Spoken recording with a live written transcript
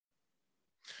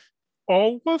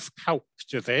All of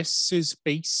calculus is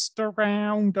based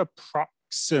around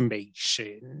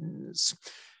approximations.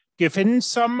 Given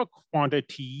some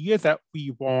quantity that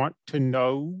we want to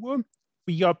know,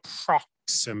 we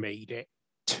approximate it.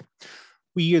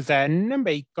 We then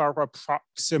make our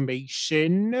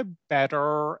approximation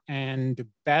better and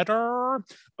better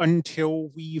until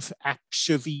we've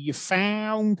actually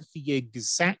found the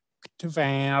exact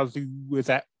value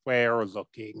that we're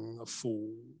looking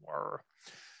for.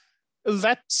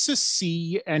 Let's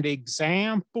see an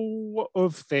example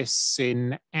of this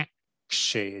in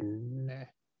action.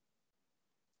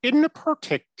 In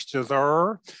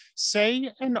particular,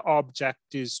 say an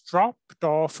object is dropped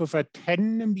off of a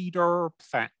 10-meter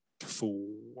platform.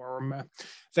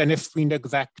 Then if we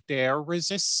neglect air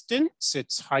resistance,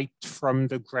 its height from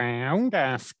the ground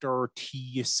after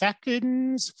t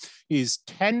seconds is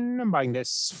 10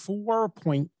 minus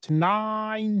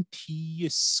 4.9 t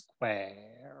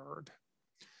squared.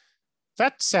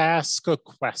 Let's ask a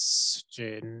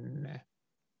question.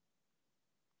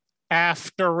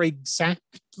 After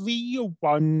exactly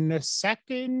 1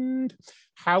 second,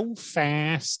 how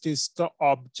fast is the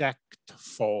object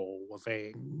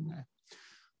falling?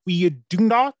 We do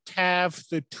not have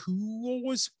the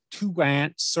tools to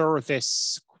answer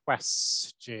this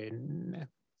question.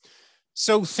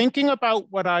 So thinking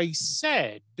about what I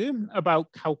said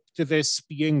about calculus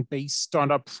being based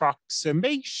on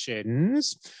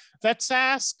approximations, let's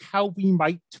ask how we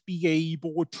might be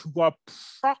able to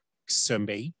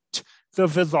approximate the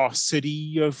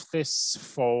velocity of this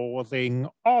falling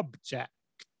object.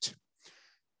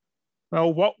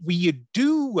 Well, what we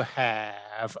do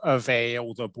have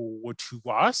available to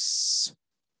us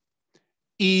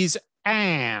is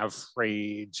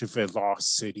average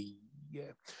velocity.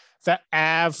 The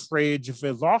average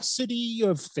velocity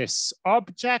of this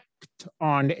object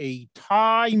on a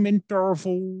time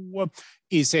interval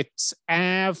is its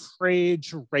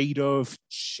average rate of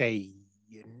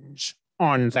change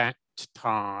on that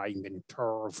time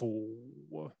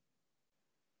interval.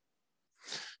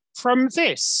 From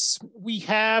this, we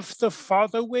have the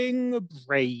following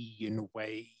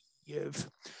brainwave.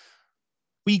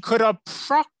 We could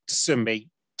approximate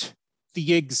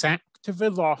the exact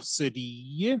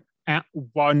velocity at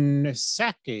 1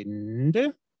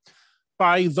 second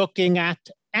by looking at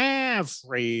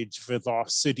average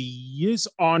velocities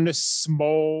on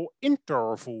small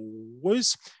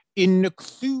intervals,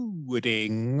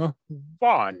 including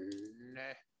 1.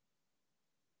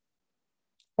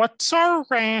 What's our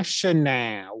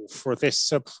rationale for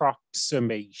this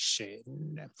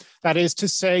approximation? That is to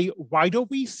say, why do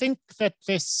we think that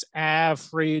this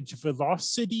average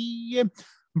velocity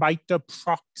might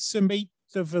approximate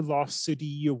the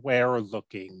velocity we're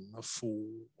looking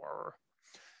for?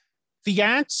 The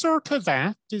answer to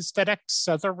that is that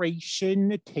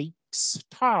acceleration takes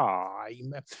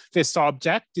time. This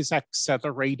object is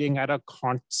accelerating at a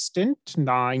constant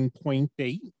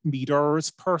 9.8 meters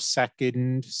per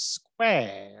second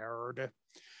squared.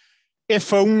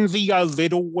 If only a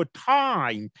little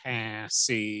time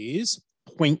passes,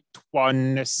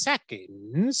 0.1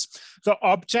 seconds, the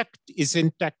object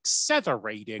isn't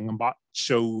accelerating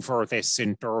much over this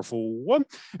interval,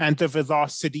 and the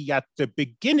velocity at the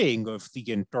beginning of the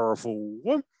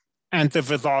interval and the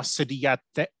velocity at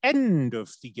the end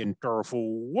of the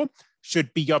interval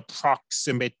should be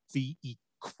approximately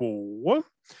equal.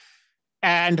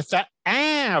 And the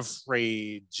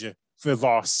average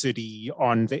velocity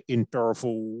on the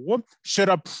interval should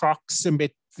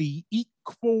approximately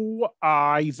equal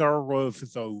either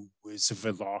of those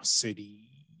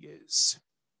velocities.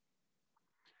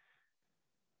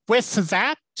 With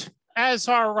that as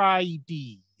our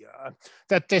idea,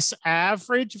 that this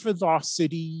average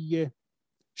velocity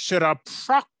should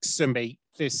approximate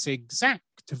this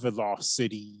exact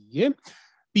velocity,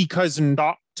 because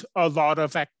not a lot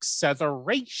of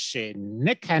acceleration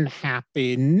can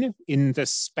happen in the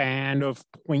span of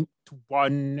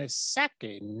 0.1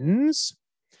 seconds.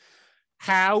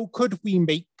 How could we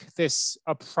make this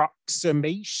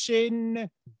approximation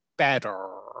better?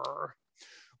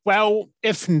 Well,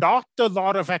 if not a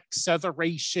lot of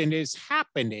acceleration is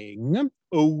happening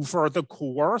over the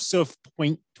course of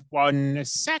 0.1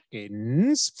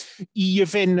 seconds,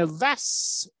 even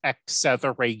less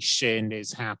acceleration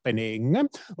is happening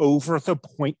over the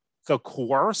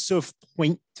course of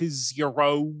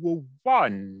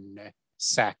 0.01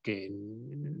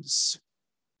 seconds.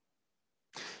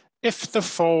 If the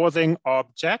falling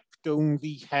object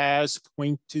only has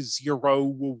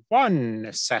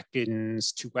 0.01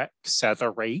 seconds to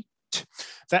accelerate,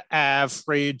 the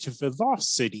average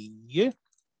velocity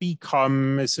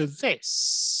becomes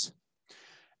this.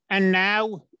 And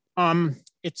now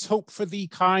it's hopefully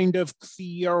kind of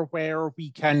clear where we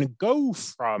can go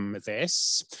from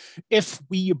this if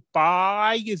we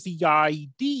buy the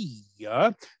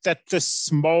idea that the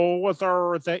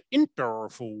smaller the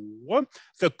interval,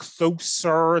 the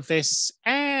closer this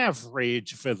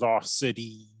average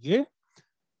velocity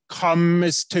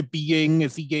comes to being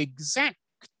the exact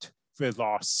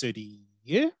velocity,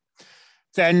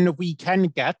 then we can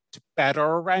get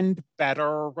better and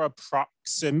better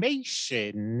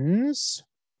approximations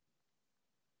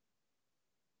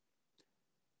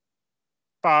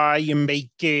by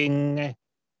making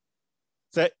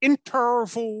the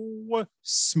interval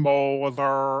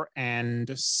smaller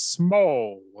and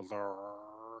smaller.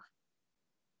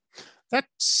 Let's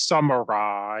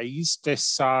summarize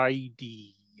this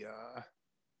idea.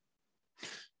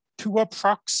 To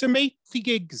approximate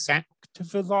the exact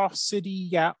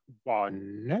velocity at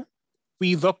 1,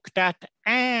 we looked at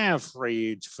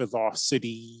average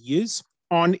velocities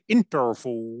on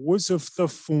intervals of the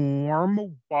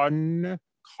form 1,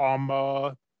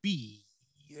 b.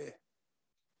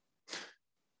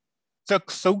 The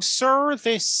closer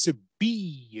this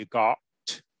b got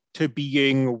to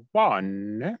being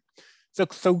 1, the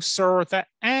closer the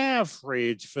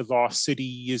average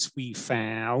velocities we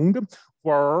found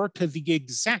were to the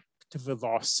exact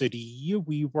velocity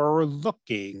we were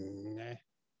looking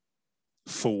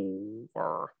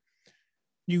for.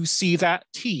 You see that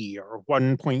here,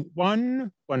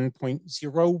 1.1,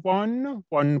 1.01,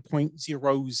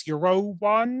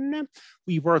 1.001.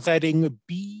 We were letting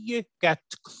b get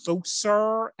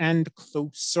closer and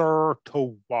closer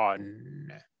to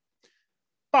 1.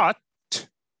 But,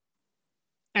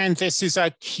 and this is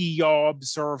a key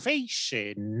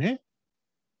observation,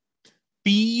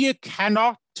 b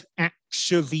cannot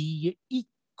actually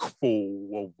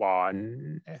equal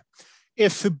 1.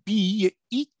 If b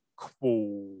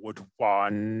equaled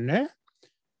 1,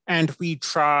 and we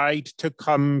tried to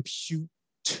compute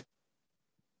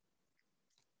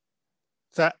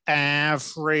the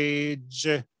average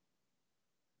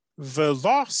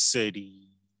velocity,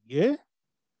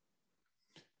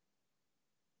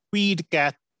 we'd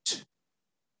get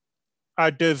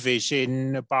a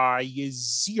division by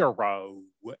 0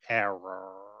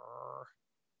 error.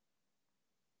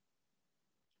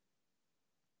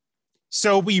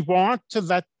 So we want to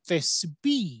let this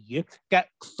b get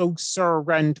closer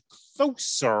and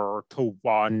closer to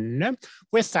 1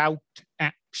 without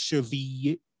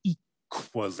actually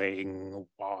equaling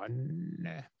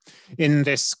 1. In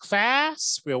this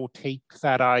class, we'll take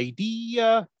that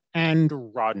idea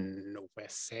and run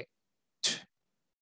with it.